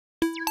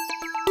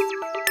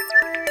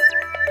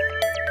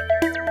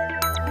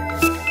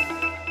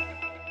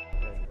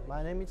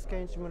name is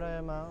Kenichi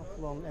Murayama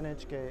from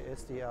NHK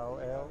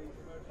STRL,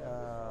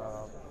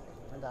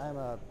 and I'm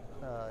a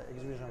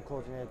exhibition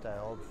coordinator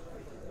of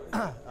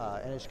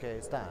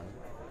NHK STAN.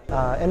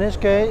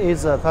 NHK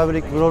is a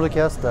public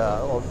broadcaster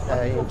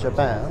in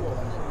Japan,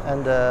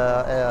 and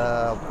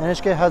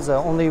NHK has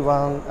only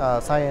one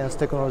science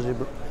technology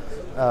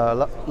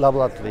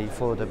laboratory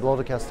for the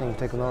broadcasting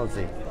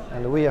technology,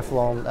 and we are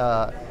from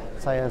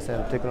Science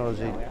and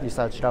Technology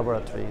Research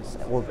Laboratories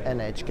of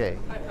NHK.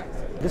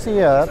 This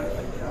year,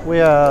 we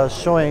are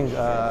showing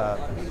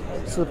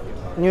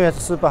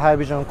newest super high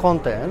vision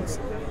contents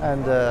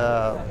and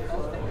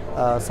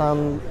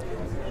some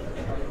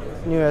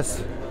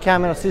newest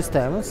camera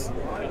systems,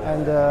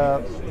 and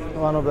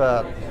one of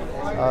the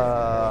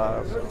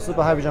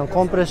super high vision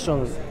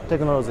compression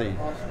technology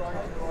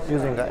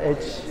using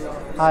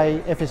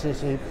high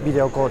efficiency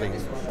video coding.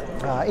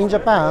 In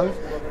Japan,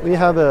 we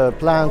have a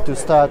plan to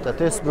start a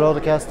test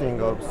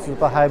broadcasting of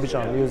super high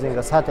vision using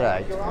a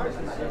satellite,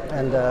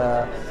 and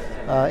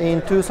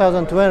in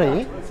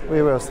 2020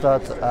 we will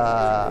start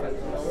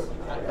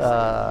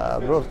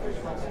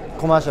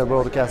commercial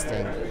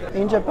broadcasting.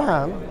 In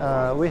Japan,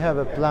 we have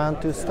a plan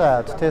to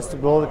start test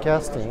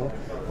broadcasting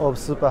of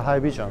super high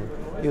vision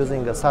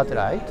using a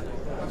satellite,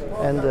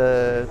 and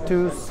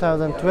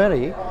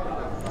 2020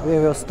 we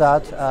will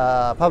start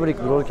public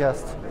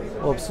broadcast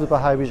of super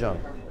high vision.